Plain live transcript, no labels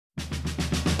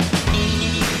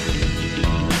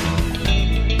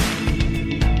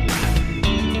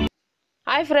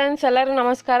Hi friends, ಎಲ್ಲರಿಗೂ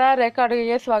ನಮಸ್ಕಾರ. ರೇಖಾ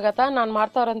ಅಡುಗೆಗೆ ಸ್ವಾಗತ. ನಾನು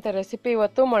ಮಾಡ್ತಾ ಇರೋಂಥ ರೆಸಿಪಿ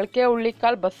ಇವತ್ತು ಮೊಳಕೆ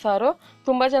ಹುರುಳಿಕಾಳು ಬಸ್ಸಾರು.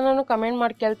 ತುಂಬ ಜನನು ಕಮೆಂಟ್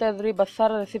ಮಾಡಿ ಕೇಳ್ತಾ ಇದ್ರಿ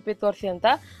ಬಸ್ಸಾರು ರೆಸಿಪಿ ತೋರಿಸಿ ಅಂತ.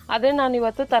 ಅದೇ ನಾನು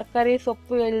ಇವತ್ತು ತರಕಾರಿ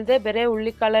ಸೊಪ್ಪು ಇಲ್ಲದೆ ಬೇರೆ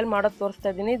ಹುರುಳಿಕಾಳಲ್ಲಿ ಮಾಡೋದು ತೋರಿಸ್ತಾ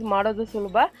ಇದ್ದೀನಿ. ಇದು ಮಾಡೋದು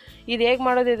ಸುಲಭ. ಇದು ಹೇಗೆ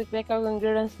ಮಾಡೋದು, ಇದಕ್ಕೆ ಬೇಕಾಗೋ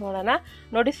ಇಂಗ್ರೀಡಿಯೆಂಟ್ಸ್ ನೋಡೋಣ.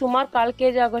 ನೋಡಿ, ಸುಮಾರು 1/4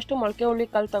 kg ಆಗೋಷ್ಟು ಮೊಳಕೆ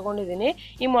ಹುರುಳಿಕಾಳು ತೊಗೊಂಡಿದ್ದೀನಿ.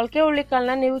 ಈ ಮೊಳಕೆ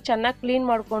ಹುರುಳಿಕಾಳನ್ನ ನೀವು ಚೆನ್ನಾಗಿ ಕ್ಲೀನ್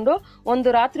ಮಾಡಿಕೊಂಡು ಒಂದು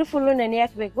ರಾತ್ರಿ ಫುಲ್ಲು ನೆನೆ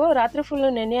ಹಾಕಬೇಕು. ರಾತ್ರಿ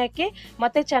ಫುಲ್ಲು ನೆನೆ ಹಾಕಿ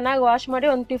ಮತ್ತೆ ಚೆನ್ನಾಗಿ ವಾಶ್ ಮಾಡಿ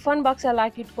ಒಂದು ಟಿಫನ್ ಬಾಕ್ಸಲ್ಲಿ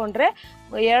ಹಾಕಿಟ್ಕೊಂಡ್ರೆ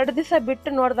 2 ದಿವಸ ಬಿಟ್ಟು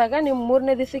ನೋಡಿದಾಗ ನೀವು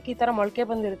 3ನೇ ದಿವಸಕ್ಕೆ ಈ ಥರ ಮೊಳಕೆ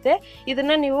ಬಂದಿರುತ್ತೆ.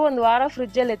 ಇದನ್ನು ನೀವು ಒಂದು ವಾರ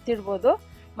ಫ್ರಿಜ್ಜಲ್ಲಿ ಎತ್ತಿಡ್ಬೋದು.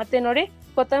 ಮತ್ತು ನೋಡಿ,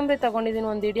 ಕೊತ್ತಂಬರಿ ತೊಗೊಂಡಿದ್ದೀನಿ,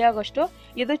 ಒಂದು ಇಡಿಯಾಗೋಷ್ಟು.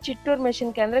 ಇದು ಚಿಟ್ಟೂರು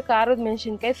ಮೆಣಸಿನ್ಕಾಯಿ ಅಂದರೆ ಖಾರದ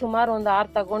ಮೆಣಸಿನ್ಕಾಯಿ, ಸುಮಾರು ಒಂದು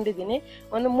 6 ತೊಗೊಂಡಿದ್ದೀನಿ.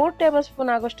 ಒಂದು 3 ಟೇಬಲ್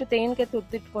ಸ್ಪೂನ್ ಆಗೋಷ್ಟು ತೆಂಗಿನಕಾಯಿ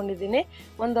ತುರಿದಿಟ್ಕೊಂಡಿದ್ದೀನಿ.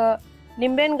 ಒಂದು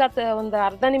ನಿಂಬೆಹಣ್ಣು ಒಂದು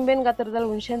ಅರ್ಧ ನಿಂಬೆಹಣ್ಣು ಗಾತ್ರದಲ್ಲಿ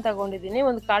ಹುಣಸೆಹಣ್ಣು ತೊಗೊಂಡಿದ್ದೀನಿ.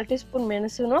 ಒಂದು 1/4 ಟೀ ಸ್ಪೂನ್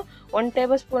ಮೆಣಸು, 1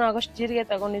 ಟೇಬಲ್ ಸ್ಪೂನ್ ಆಗೋಷ್ಟು ಜೀರಿಗೆ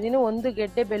ತೊಗೊಂಡಿದ್ದೀನಿ. ಒಂದು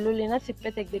ಗೆಡ್ಡೆ ಬೆಳ್ಳುಳ್ಳಿನ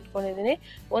ಸಿಪ್ಪೆ ತೆಗೆದಿಟ್ಕೊಂಡಿದ್ದೀನಿ.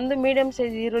 ಒಂದು ಮೀಡಿಯಮ್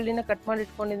ಸೈಜ್ ಈರುಳ್ಳಿನ ಕಟ್ ಮಾಡಿ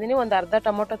ಇಟ್ಕೊಂಡಿದ್ದೀನಿ. ಒಂದು ಅರ್ಧ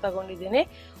ಟೊಮೊಟೊ ತೊಗೊಂಡಿದ್ದೀನಿ.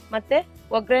 ಮತ್ತು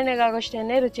ಒಗ್ಗರಣೆಗೆ ಆಗೋಷ್ಟು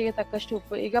ಎಣ್ಣೆ, ರುಚಿಗೆ ತಕ್ಕಷ್ಟು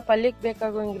ಉಪ್ಪು. ಈಗ ಪಲ್ಯಕ್ಕೆ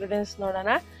ಬೇಕಾಗೋ ಇಂಗ್ರೀಡಿಯೆಂಟ್ಸ್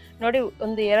ನೋಡೋಣ. ನೋಡಿ,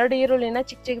 ಒಂದು 2 ಈರುಳ್ಳಿನ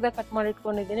ಚಿಕ್ಕ ಚಿಕ್ಕದಾಗಿ ಕಟ್ ಮಾಡಿ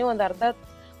ಇಟ್ಕೊಂಡಿದ್ದೀನಿ. ಒಂದು ಅರ್ಧ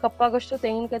ಕಪ್ಪಾಗೋಷ್ಟು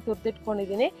ತೆಂಗಿನಕಾಯಿ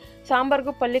ತುರಿದಿಟ್ಕೊಂಡಿದ್ದೀನಿ.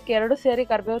 ಸಾಂಬಾರ್ಗೂ ಪಲ್ಯಕ್ಕೆ 2 ಸೇರಿ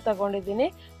ಕರಿಬೇವು ತೊಗೊಂಡಿದ್ದೀನಿ.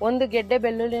 ಒಂದು ಗೆಡ್ಡೆ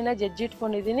ಬೆಳ್ಳುಳ್ಳಿನ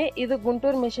ಜಜ್ಜಿಟ್ಕೊಂಡಿದ್ದೀನಿ. ಇದು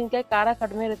ಗುಂಟೂರು ಮೆಣಸಿನ್ಕಾಯಿ, ಖಾರ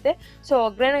ಕಡಿಮೆ ಇರುತ್ತೆ, ಸೊ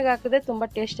ಒಗ್ಗರಣೆಗೆ ಹಾಕಿದ್ರೆ ತುಂಬ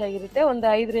ಟೇಸ್ಟಿಯಾಗಿರುತ್ತೆ. ಒಂದು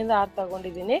 5 ರಿಂದ 6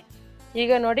 ತೊಗೊಂಡಿದ್ದೀನಿ.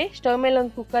 ಈಗ ನೋಡಿ, ಸ್ಟವ್ ಮೇಲೆ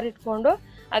ಒಂದು ಕುಕ್ಕರ್ ಇಟ್ಕೊಂಡು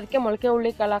ಅದಕ್ಕೆ ಮೊಳಕೆ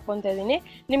ಹುರುಳಿಕಾಳು ಹಾಕ್ಕೊತಾ ಇದ್ದೀನಿ.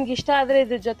 ನಿಮ್ಗೆ ಇಷ್ಟ ಆದರೆ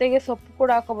ಇದ್ರ ಜೊತೆಗೆ ಸೊಪ್ಪು ಕೂಡ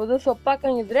ಹಾಕೋಬೋದು. ಸೊಪ್ಪು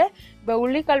ಹಾಕಂಗಿದ್ರೆ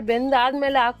ಹುರುಳಿಕಾಳು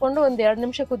ಬೆಂದಾದ್ಮೇಲೆ ಹಾಕ್ಕೊಂಡು ಒಂದು 2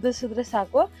 ನಿಮಿಷ ಕುದಿಸಿದ್ರೆ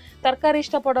ಸಾಕು. ತರಕಾರಿ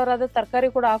ಇಷ್ಟಪಡೋರಾದ್ರೆ ತರಕಾರಿ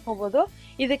ಕೂಡ ಹಾಕೋಬೋದು.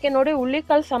 ಇದಕ್ಕೆ ನೋಡಿ,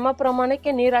 ಹುರುಳಿಕಾಳು ಸಮ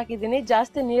ಪ್ರಮಾಣಕ್ಕೆ ನೀರು ಹಾಕಿದ್ದೀನಿ.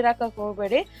 ಜಾಸ್ತಿ ನೀರು ಹಾಕಕ್ಕೆ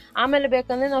ಹೋಗಬೇಡಿ, ಆಮೇಲೆ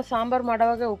ಬೇಕಂದರೆ ನಾವು ಸಾಂಬಾರು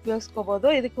ಮಾಡೋವಾಗ ಉಪಯೋಗಿಸ್ಕೋಬೋದು.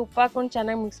 ಇದಕ್ಕೆ ಉಪ್ಪು ಹಾಕ್ಕೊಂಡು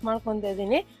ಚೆನ್ನಾಗಿ ಮಿಕ್ಸ್ ಮಾಡ್ಕೊತಾ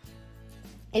ಇದ್ದೀನಿ.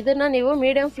 ಇದನ್ನು ನೀವು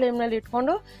ಮೀಡಿಯಮ್ ಫ್ಲೇಮ್ನಲ್ಲಿ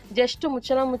ಇಟ್ಕೊಂಡು ಜಸ್ಟ್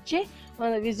ಮುಚ್ಚಳ ಮುಚ್ಚಿ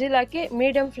ಒಂದು ವಿಸಿಲ್ ಹಾಕಿ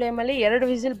ಮೀಡಿಯಮ್ ಫ್ಲೇಮಲ್ಲಿ 2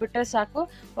 ವಿಸಿಲ್ ಬಿಟ್ಟರೆ ಸಾಕು.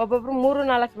 ಒಬ್ಬೊಬ್ರು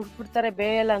 3-4 ಬಿಟ್ಬಿಡ್ತಾರೆ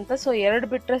ಬೇಯಲ್ಲ ಅಂತ, ಸೊ 2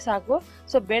 ಬಿಟ್ಟರೆ ಸಾಕು.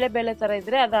 ಸೊ ಬೇಳೆ ಥರ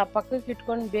ಇದ್ದರೆ ಅದು ಆ ಪಕ್ಕಕ್ಕೆ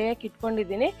ಇಟ್ಕೊಂಡು ಬೇಯಕ್ಕೆ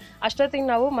ಇಟ್ಕೊಂಡಿದ್ದೀನಿ. ಅಷ್ಟೊತ್ತಿಗೆ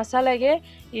ನಾವು ಮಸಾಲೆಗೆ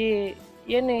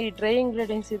ಏನು ಈ ಡ್ರೈ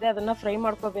ಇಂಗ್ರೀಡಿಯೆಂಟ್ಸ್ ಇದೆ ಅದನ್ನು ಫ್ರೈ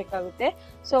ಮಾಡ್ಕೋಬೇಕಾಗುತ್ತೆ.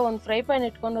 ಸೊ ಒಂದು ಫ್ರೈ ಪ್ಯಾನ್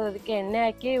ಇಟ್ಕೊಂಡು ಅದಕ್ಕೆ ಎಣ್ಣೆ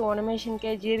ಹಾಕಿ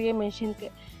ಒಣಮೆಣಸಿನ್ಕಾಯಿ,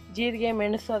 ಜೀರಿಗೆ,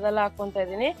 ಮೆಣಸು ಅದೆಲ್ಲ ಹಾಕ್ಕೊತಾ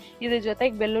ಇದ್ದೀನಿ. ಇದ್ರ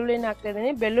ಜೊತೆಗೆ ಬೆಳ್ಳುಳ್ಳಿನ ಹಾಕ್ತಾಯಿದ್ದೀನಿ.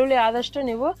 ಬೆಳ್ಳುಳ್ಳಿ ಆದಷ್ಟು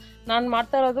ನೀವು, ನಾನು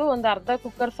ಮಾಡ್ತಾ ಇರೋದು ಒಂದು ಅರ್ಧ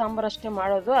ಕುಕ್ಕರ್ ಸಾಂಬಾರು ಅಷ್ಟೇ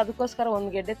ಮಾಡೋದು, ಅದಕ್ಕೋಸ್ಕರ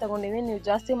ಒಂದು ಗೆಡ್ಡೆ ತೊಗೊಂಡಿದ್ದೀನಿ. ನೀವು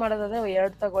ಜಾಸ್ತಿ ಮಾಡೋದಾದರೆ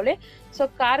 2 ತಗೊಳ್ಳಿ. ಸೊ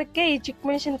ಖಾರಕ್ಕೆ ಈ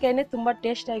ಚಿಕ್ಕ ಮೆಣಸಿನ್ಕಾಯಿನೇ ತುಂಬ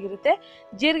ಟೇಸ್ಟಾಗಿರುತ್ತೆ.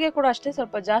 ಜೀರಿಗೆ ಕೂಡ ಅಷ್ಟೇ,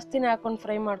 ಸ್ವಲ್ಪ ಜಾಸ್ತಿನೇ ಹಾಕ್ಕೊಂಡು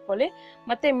ಫ್ರೈ ಮಾಡ್ಕೊಳ್ಳಿ.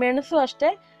 ಮತ್ತು ಮೆಣಸು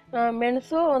ಅಷ್ಟೇ,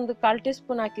 ಮೆಣಸು ಒಂದು 1/4 ಟೀ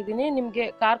ಸ್ಪೂನ್ ಹಾಕಿದ್ದೀನಿ. ನಿಮಗೆ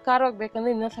ಖಾರವಾಗಿ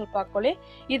ಬೇಕಂದ್ರೆ ಇನ್ನೂ ಸ್ವಲ್ಪ ಹಾಕ್ಕೊಳ್ಳಿ.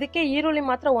 ಇದಕ್ಕೆ ಈರುಳ್ಳಿ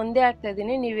ಮಾತ್ರ ಒಂದೇ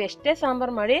ಹಾಕ್ತಾಯಿದ್ದೀನಿ. ನೀವು ಎಷ್ಟೇ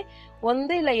ಸಾಂಬಾರು ಮಾಡಿ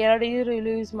 1 ಇಲ್ಲ 2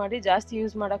 ಈರುಳ್ಳಿ ಯೂಸ್ ಮಾಡಿ, ಜಾಸ್ತಿ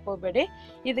ಯೂಸ್ ಮಾಡೋಕ್ಕೆ ಹೋಗಬೇಡಿ.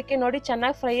 ಇದಕ್ಕೆ ನೋಡಿ,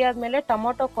 ಚೆನ್ನಾಗಿ ಫ್ರೈ ಆದಮೇಲೆ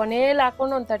ಟೊಮೊಟೊ ಕೊನೆಯಲ್ಲಿ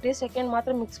ಹಾಕ್ಕೊಂಡು ಒಂದು 30 ಸೆಕೆಂಡ್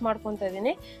ಮಾತ್ರ ಮಿಕ್ಸ್ ಮಾಡ್ಕೊತಾ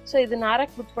ಇದ್ದೀನಿ. ಸೊ ಇದನ್ನ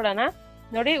ಆರಕ್ಕೆ ಬಿಟ್ಬಿಡೋಣ.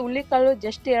 ನೋಡಿ, ಹುರುಳಿಕಾಳು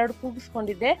ಜಸ್ಟ್ 2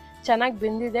 ಕೂಗಿಸ್ಕೊಂಡಿದ್ದೆ, ಚೆನ್ನಾಗಿ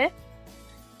ಬೆಂದಿದೆ.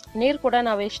 ನೀರು ಕೂಡ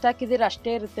ನಾವು ಎಷ್ಟು ಹಾಕಿದ್ದೀರ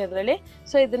ಅಷ್ಟೇ ಇರುತ್ತೆ ಅದರಲ್ಲಿ.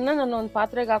 ಸೊ ಇದನ್ನು ನಾನು ಒಂದು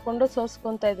ಪಾತ್ರೆಗೆ ಹಾಕ್ಕೊಂಡು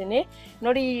ಸೋಸ್ಕೊತಾ ಇದ್ದೀನಿ.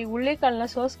 ನೋಡಿ, ಈ ಹುರುಳಿಕಾಳನ್ನ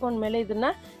ಸೋಸ್ಕೊಂಡ್ಮೇಲೆ ಇದನ್ನು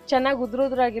ಚೆನ್ನಾಗಿ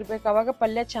ಉದ್ರಾಗಿರ್ಬೇಕು, ಆವಾಗ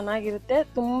ಪಲ್ಯ ಚೆನ್ನಾಗಿರುತ್ತೆ.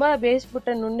 ತುಂಬ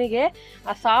ಬೇಯಿಸ್ಬಿಟ್ರೆ ನುಣ್ಣಿಗೆ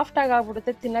ಸಾಫ್ಟಾಗಿ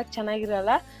ಆಗ್ಬಿಡುತ್ತೆ, ತಿನ್ನೋಕ್ಕೆ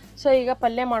ಚೆನ್ನಾಗಿರಲ್ಲ. ಸೊ ಈಗ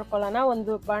ಪಲ್ಯ ಮಾಡ್ಕೊಳ್ಳೋಣ.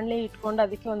 ಒಂದು ಬಾಣಲಿ ಇಟ್ಕೊಂಡು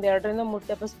ಅದಕ್ಕೆ ಒಂದು 2 ರಿಂದ 3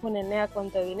 ಟೇಬಲ್ ಸ್ಪೂನ್ ಎಣ್ಣೆ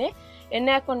ಹಾಕ್ಕೊತಾ ಇದ್ದೀನಿ.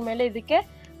 ಎಣ್ಣೆ ಹಾಕ್ಕೊಂಡ್ಮೇಲೆ ಇದಕ್ಕೆ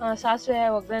ಸಾಸಿವೆ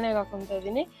ಒಗ್ಗರಣೆಗೆ ಹಾಕ್ಕೊತಾ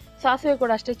ಇದ್ದೀನಿ. ಸಾಸಿವೆ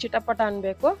ಕೂಡ ಅಷ್ಟೇ ಚಿಟಪಟ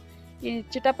ಅನ್ನಬೇಕು. ಈ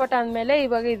ಚಿಟಪಟ ಅಂದಮೇಲೆ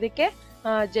ಇವಾಗ ಇದಕ್ಕೆ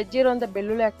ಜಜ್ಜಿರೋಂಥ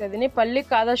ಬೆಳ್ಳುಳ್ಳಿ ಹಾಕ್ತಾಯಿದ್ದೀನಿ.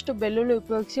 ಪಲ್ಯಕ್ಕೆ ಆದಷ್ಟು ಬೆಳ್ಳುಳ್ಳಿ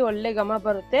ಉಪಯೋಗಿಸಿ ಒಳ್ಳೆ ಘಮ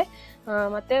ಬರುತ್ತೆ.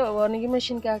 ಮತ್ತು ಒಣಗಿ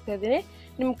ಮೆಣಸಿನ್ಕಾಯಿ ಹಾಕ್ತಾಯಿದ್ದೀನಿ.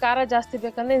 ನಿಮ್ಗೆ ಖಾರ ಜಾಸ್ತಿ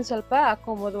ಬೇಕಂದರೆ ಇನ್ನು ಸ್ವಲ್ಪ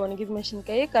ಹಾಕ್ಕೊಬೋದು. ಒಣಗಿದ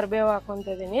ಮೆಣಸಿನ್ಕಾಯಿ, ಕರಿಬೇವು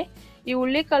ಹಾಕ್ಕೊತಾ ಇದ್ದೀನಿ. ಈ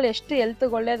ಹುರುಳಿಕಾಳು ಎಷ್ಟು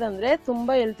ಹೆಲ್ತ್ಗೆ ಒಳ್ಳೇದಂದರೆ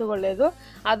ತುಂಬ ಹೆಲ್ತ್ಗೆ ಒಳ್ಳೆಯದು.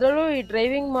 ಅದರಲ್ಲೂ ಈ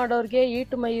ಡ್ರೈವಿಂಗ್ ಮಾಡೋರಿಗೆ,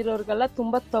 ಈಟ್ ಮೈ ಇರೋರಿಗೆಲ್ಲ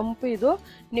ತುಂಬ ತಂಪು ಇದು.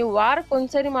 ನೀವು ವಾರಕ್ಕೆ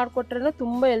ಒಂದ್ಸರಿ ಮಾಡಿಕೊಟ್ರೂ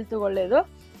ತುಂಬ ಹೆಲ್ತ್ಗೆ ಒಳ್ಳೆಯದು.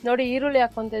 ನೋಡಿ, ಈರುಳ್ಳಿ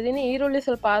ಹಾಕ್ಕೊತಾ ಇದ್ದೀನಿ. ಈರುಳ್ಳಿ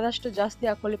ಸ್ವಲ್ಪ ಆದಷ್ಟು ಜಾಸ್ತಿ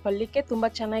ಹಾಕ್ಕೊಳ್ಳಿ, ಪಲ್ಯಕ್ಕೆ ತುಂಬ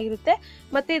ಚೆನ್ನಾಗಿರುತ್ತೆ.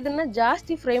 ಮತ್ತು ಇದನ್ನು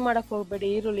ಜಾಸ್ತಿ ಫ್ರೈ ಮಾಡೋಕ್ಕೆ ಹೋಗಬೇಡಿ.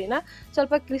 ಈರುಳ್ಳಿನ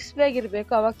ಸ್ವಲ್ಪ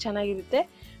ಕ್ರಿಸ್ಪಿಯಾಗಿರಬೇಕು, ಆವಾಗ ಚೆನ್ನಾಗಿರುತ್ತೆ.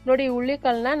 ನೋಡಿ,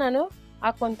 ಹುರುಳಿಕಾಳನ್ನ ನಾನು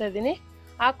ಹಾಕ್ಕೊತಾ ಇದ್ದೀನಿ.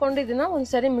 ಹಾಕ್ಕೊಂಡು ಇದನ್ನು ಒಂದು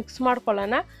ಸರಿ ಮಿಕ್ಸ್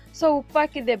ಮಾಡ್ಕೊಳ್ಳೋಣ. ಸೊ ಉಪ್ಪು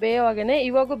ಹಾಕಿದ್ದೆ ಬೇಯೋವಾಗೇ,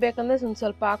 ಇವಾಗೂ ಬೇಕಂದರೆ ಒಂದು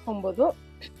ಸ್ವಲ್ಪ ಹಾಕ್ಕೊಬೋದು.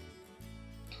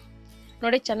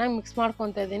 ನೋಡಿ, ಚೆನ್ನಾಗಿ ಮಿಕ್ಸ್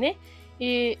ಮಾಡ್ಕೊತಾ ಇದ್ದೀನಿ.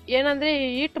 ಏನಂದರೆ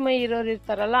ಈಟ್ ಮೈ ಇರೋರು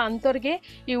ಇರ್ತಾರಲ್ಲ ಅಂಥವ್ರಿಗೆ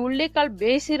ಈ ಹುರುಳಿಕಾಳು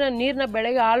ಬೇಯಿಸಿರೋ ನೀರನ್ನ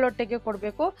ಬೆಳಗ್ಗೆ ಹಾಲೊಟ್ಟೆಗೆ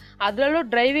ಕೊಡಬೇಕು. ಅದರಲ್ಲೂ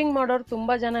ಡ್ರೈವಿಂಗ್ ಮಾಡೋರು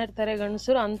ತುಂಬ ಜನ ಇರ್ತಾರೆ,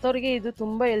 ಗಂಡಸರು, ಅಂಥವ್ರಿಗೆ ಇದು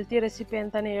ತುಂಬ ಹೆಲ್ತಿ ರೆಸಿಪಿ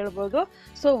ಅಂತಲೇ ಹೇಳ್ಬೋದು.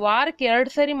 ಸೊ ವಾರಕ್ಕೆ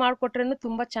 2 ಸರಿ ಮಾಡಿಕೊಟ್ರೂ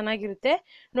ತುಂಬ ಚೆನ್ನಾಗಿರುತ್ತೆ.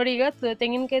 ನೋಡಿ, ಈಗ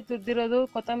ತೆಂಗಿನಕಾಯಿ ತುರಿದಿರೋದು,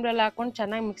 ಕೊತ್ತಂಬರಿ ಎಲ್ಲ ಹಾಕ್ಕೊಂಡು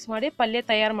ಚೆನ್ನಾಗಿ ಮಿಕ್ಸ್ ಮಾಡಿ ಪಲ್ಯ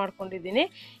ತಯಾರು ಮಾಡ್ಕೊಂಡಿದ್ದೀನಿ.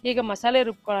 ಈಗ ಮಸಾಲೆ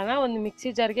ರುಬ್ಕೊಳ್ಳೋಣ. ಒಂದು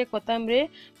ಮಿಕ್ಸಿ ಜಾರ್ಗೆ ಕೊತ್ತಂಬರಿ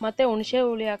ಮತ್ತು ಹುಣಸೆ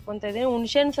ಹುಳಿ ಹಾಕ್ಕೊತಾ ಇದ್ದೀನಿ.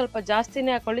 ಹುಣಸೆಹಣ್ಣು ಸ್ವಲ್ಪ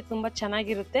ಜಾಸ್ತಿನೇ ಹಾಕ್ಕೊಳ್ಳಿ, ತುಂಬ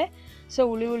ಚೆನ್ನಾಗಿರುತ್ತೆ. ಸೊ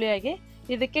ಹುಳಿಯಾಗಿ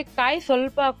ಇದಕ್ಕೆ ಕಾಯಿ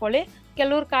ಸ್ವಲ್ಪ ಹಾಕ್ಕೊಳ್ಳಿ.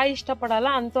 ಕೆಲವ್ರು ಕಾಯಿ ಇಷ್ಟಪಡಲ್ಲ,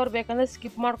 ಅಂಥವ್ರು ಬೇಕಂದರೆ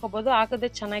ಸ್ಕಿಪ್ ಮಾಡ್ಕೋಬೋದು, ಹಾಕಿದ್ರೆ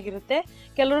ಚೆನ್ನಾಗಿರುತ್ತೆ.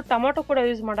 ಕೆಲವರು ಟೊಮೊಟೊ ಕೂಡ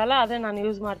ಯೂಸ್ ಮಾಡಲ್ಲ, ಅದೇ ನಾನು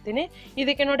ಯೂಸ್ ಮಾಡ್ತೀನಿ.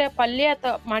 ಇದಕ್ಕೆ ನೋಡಿ, ಆ ಪಲ್ಯ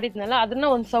ಮಾಡಿದ್ನಲ್ಲ ಅದನ್ನು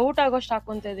ಒಂದು ಸೌಟ್ ಆಗೋಷ್ಟು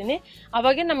ಹಾಕ್ಕೊತಾ ಇದ್ದೀನಿ.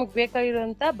 ಅವಾಗೇ ನಮಗೆ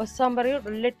ಬೇಕಾಗಿರೋಂಥ ಬಸ್ಸಾಂಬಾರಿಗೆ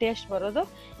ಒಳ್ಳೆ ಟೇಸ್ಟ್ ಬರೋದು.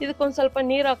 ಇದಕ್ಕೊಂದು ಸ್ವಲ್ಪ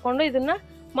ನೀರು ಹಾಕ್ಕೊಂಡು ಇದನ್ನು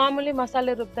ಮಾಮೂಲಿ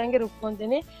ಮಸಾಲೆ ರುಬ್ದಂಗೆ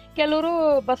ರುಬ್ಕೊತೀನಿ. ಕೆಲವರು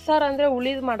ಬಸ್ಸಾರು ಅಂದರೆ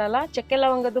ಉಳಿದು ಮಾಡಲ್ಲ, ಚಕ್ಕೆ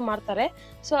ಲವಂಗದ್ದು ಮಾಡ್ತಾರೆ.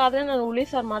 ಸೊ ಆದರೆ ನಾನು ಹುಳಿ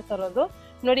ಸಾರು ಮಾಡ್ತಾ ಇರೋದು.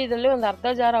 ನೋಡಿ ಇದರಲ್ಲಿ ಒಂದು ಅರ್ಧ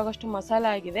ಜಾರ್ ಆಗೋಷ್ಟು ಮಸಾಲೆ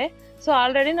ಆಗಿದೆ. ಸೊ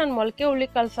ಆಲ್ರೆಡಿ ನಾನು ಮೊಳಕೆ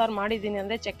ಹುರುಳಿಕಾಳು ಸಾರು ಮಾಡಿದ್ದೀನಿ,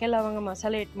 ಅಂದರೆ ಚಕ್ಕೆ ಲವಂಗ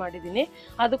ಮಸಾಲೆ ಇಟ್ಟು ಮಾಡಿದ್ದೀನಿ.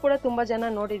 ಅದು ಕೂಡ ತುಂಬ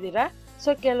ಜನ ನೋಡಿದ್ದೀರಾ. ಸೊ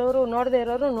ಕೆಲವರು ನೋಡದೇ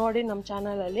ಇರೋರು ನೋಡಿ ನಮ್ಮ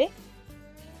ಚಾನಲಲ್ಲಿ.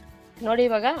 ನೋಡಿ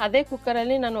ಇವಾಗ ಅದೇ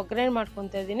ಕುಕ್ಕರಲ್ಲಿ ನಾನು ಒಗ್ಗರಣೆ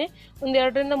ಮಾಡ್ಕೊತಾ ಇದ್ದೀನಿ. ಒಂದು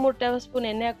 2 ರಿಂದ 3 ಟೇಬಲ್ ಸ್ಪೂನ್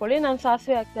ಎಣ್ಣೆ ಹಾಕೊಳ್ಳಿ. ನಾನು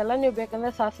ಸಾಸಿವೆ ಹಾಕ್ತಿಲ್ಲ, ನೀವು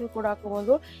ಬೇಕಂದರೆ ಸಾಸಿವೆ ಕೂಡ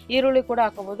ಹಾಕೋಬೋದು, ಈರುಳ್ಳಿ ಕೂಡ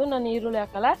ಹಾಕೋಬೋದು. ನಾನು ಈರುಳ್ಳಿ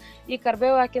ಹಾಕಲ್ಲ. ಈ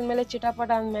ಕರಿಬೇವು ಹಾಕಿದ ಮೇಲೆ ಚಿಟಪಟ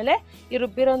ಅಂದಮೇಲೆ ಈ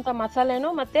ರುಬ್ಬಿರೋಂಥ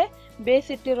ಮಸಾಲೆನೂ ಮತ್ತು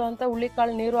ಬೇಯಿಸಿಟ್ಟಿರೋಂಥ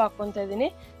ಹುರುಳಿಕಾಳು ನೀರು ಹಾಕ್ಕೊತಾ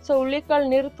ಇದ್ದೀನಿ. ಸೊ ಹುರುಳಿಕಾಳು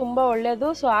ನೀರು ತುಂಬ ಒಳ್ಳೆಯದು.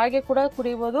 ಸೊ ಹಾಗೆ ಕೂಡ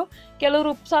ಕುಡಿಬೋದು.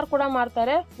 ಕೆಲವರು ಉಪ್ಸಾರು ಕೂಡ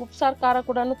ಮಾಡ್ತಾರೆ, ಉಪ್ಸಾರು ಖಾರ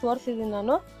ಕೂಡ ತೋರಿಸಿದ್ದೀನಿ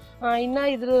ನಾನು. ಇನ್ನು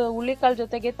ಇದ್ರ ಹುರುಳಿಕಾಳು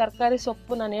ಜೊತೆಗೆ ತರಕಾರಿ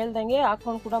ಸೊಪ್ಪು ನಾನು ಹೇಳ್ದಂಗೆ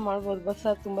ಹಾಕ್ಕೊಂಡು ಕೂಡ ಮಾಡ್ಬೋದು.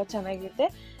 ಬಸ್ಸಾರು ತುಂಬ ಚೆನ್ನಾಗಿರುತ್ತೆ.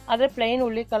 ಆದರೆ ಪ್ಲೈನ್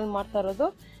ಹುರುಳಿಕಾಳು ಮಾಡ್ತಾ ಇರೋದು.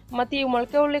 ಮತ್ತು ಈ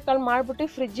ಮೊಳಕೆ ಹುರುಳಿಕಾಳು ಮಾಡಿಬಿಟ್ಟು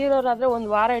ಫ್ರಿಜ್ ಇರೋರಾದರೆ 1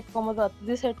 ವಾರ ಇಟ್ಕೊಬೋದು, 10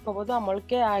 ದಿವಸ ಇಟ್ಕೊಬೋದು. ಆ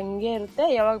ಮೊಳಕೆ ಹಂಗೆ ಇರುತ್ತೆ,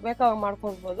 ಯಾವಾಗ ಬೇಕೋ ಅವಾಗ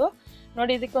ಮಾಡ್ಕೊಳ್ಬೋದು.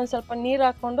 ನೋಡಿ ಇದಕ್ಕೆ ಒಂದು ಸ್ವಲ್ಪ ನೀರು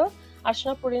ಹಾಕ್ಕೊಂಡು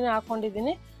ಅರಿಶಿನ ಪುಡಿನ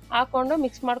ಹಾಕ್ಕೊಂಡಿದ್ದೀನಿ. ಹಾಕ್ಕೊಂಡು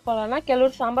ಮಿಕ್ಸ್ ಮಾಡ್ಕೊಳ್ಳೋಣ.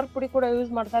 ಕೆಲವರು ಸಾಂಬಾರು ಪುಡಿ ಕೂಡ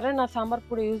ಯೂಸ್ ಮಾಡ್ತಾರೆ, ನಾನು ಸಾಂಬಾರು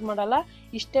ಪುಡಿ ಯೂಸ್ ಮಾಡಲ್ಲ.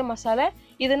 ಇಷ್ಟೇ ಮಸಾಲೆ.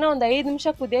 ಇದನ್ನು ಒಂದು 5 ನಿಮಿಷ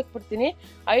ಕುದಿಯಕ್ಕೆ ಬಿಡ್ತೀನಿ.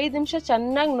 5 ನಿಮಿಷ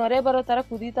ಚೆನ್ನಾಗಿ ನೊರೆ ಬರೋ ಥರ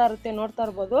ಕುದೀತಾ ಇರುತ್ತೆ, ನೋಡ್ತಾ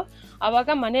ಇರ್ಬೋದು. ಆವಾಗ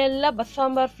ಮನೆಯೆಲ್ಲ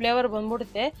ಬಸ್ಸಾಂಬಾರು ಫ್ಲೇವರ್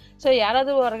ಬಂದ್ಬಿಡುತ್ತೆ. ಸೊ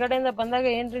ಯಾರಾದರೂ ಹೊರಗಡೆಯಿಂದ ಬಂದಾಗ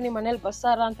ಏನ್ರಿ ನಿಮ್ಮ ಮನೇಲಿ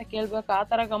ಬಸ್ಸಾರ ಅಂತ ಕೇಳಬೇಕು, ಆ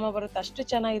ಥರ ಘಮ ಬರುತ್ತೆ. ಅಷ್ಟು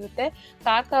ಚೆನ್ನಾಗಿರುತ್ತೆ.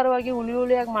 ಖಾರವಾಗಿ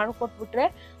ಹುಳಿಯಾಗಿ ಮಾಡಿಕೊಟ್ಬಿಟ್ರೆ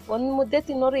 1 ಮುದ್ದೆ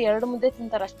ತಿನ್ನೋರು 2 ಮುದ್ದೆ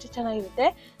ತಿಂತಾರೆ, ಅಷ್ಟು ಚೆನ್ನಾಗಿರುತ್ತೆ.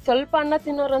 ಸ್ವಲ್ಪ ಅನ್ನ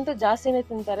ತಿನ್ನೋರಂತೂ ಜಾಸ್ತಿನೇ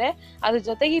ತಿಂತಾರೆ. ಅದ್ರ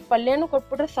ಜೊತೆಗೆ ಈ ಪಲ್ಯನೂ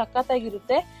ಕೊಟ್ಬಿಟ್ರೆ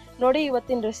ಸಖತ್ತಾಗಿರುತ್ತೆ. ನೋಡಿ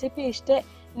ಇವತ್ತಿನ ರೆಸಿಪಿ ಇಷ್ಟೇ.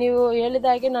 ನೀವು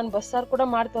ಹೇಳಿದಾಗೆ ನಾನು ಬಸ್ಸಾರು ಕೂಡ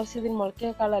ಮಾಡಿ ತೋರಿಸಿದ್ದೀನಿ ಮೊಳಕೆ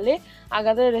ಕಾಳಲ್ಲಿ.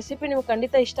 ಹಾಗಾದರೆ ರೆಸಿಪಿ ನಿಮ್ಗೆ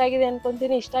ಖಂಡಿತ ಇಷ್ಟ ಆಗಿದೆ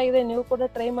ಅನ್ಕೊತೀನಿ. ಇಷ್ಟ ಆಗಿದೆ ನೀವು ಕೂಡ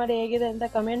ಟ್ರೈ ಮಾಡಿ, ಹೇಗಿದೆ ಅಂತ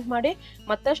ಕಮೆಂಟ್ ಮಾಡಿ.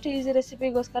 ಮತ್ತಷ್ಟು ಈಸಿ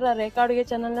ರೆಸಿಪಿಗೋಸ್ಕರ ರೇಖಾ ಅಡುಗೆ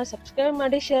ಚಾನಲ್ನ ಸಬ್ಸ್ಕ್ರೈಬ್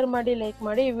ಮಾಡಿ, ಶೇರ್ ಮಾಡಿ, ಲೈಕ್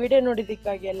ಮಾಡಿ. ಈ ವಿಡಿಯೋ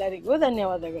ನೋಡಿದ್ದಕ್ಕಾಗಿ ಎಲ್ಲರಿಗೂ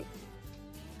ಧನ್ಯವಾದಗಳು.